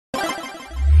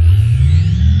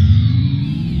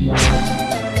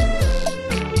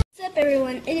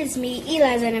it is me,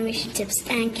 Eli's Animation Tips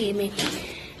and Gaming,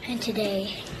 and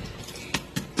today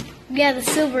we have the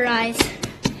Silver Eyes.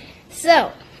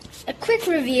 So, a quick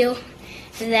review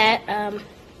that I'm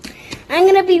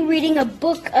going to be reading a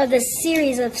book of the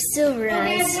series of Silver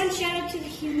Eyes. One shout out to the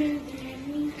human.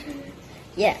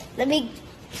 Yeah, let me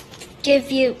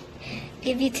give you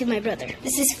to my brother.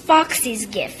 This is Foxy's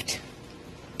gift.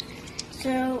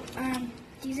 So,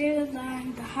 these are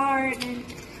the heart and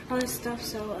all this stuff,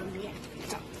 so, yeah.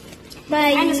 So.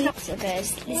 Bye. So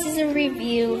guys, this is a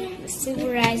review of the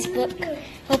Silver Eyes book.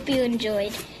 Hope you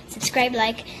enjoyed. Subscribe,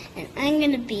 like, and I'm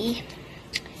going to be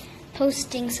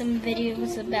posting some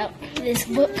videos about this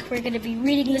book. We're going to be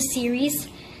reading the series,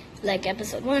 like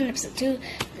episode 1, episode 2,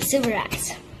 the Silver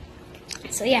Eyes.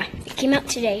 So yeah, it came out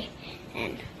today,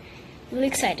 and I'm really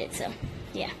excited, so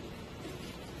yeah.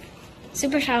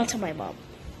 Super shout out to my mom.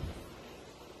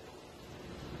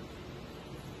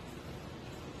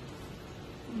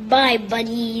 Bye,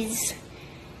 buddies.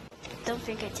 Don't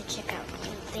forget to check out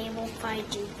the They Won't Find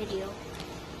You video,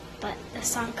 but the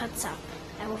song cuts out.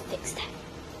 I will fix that.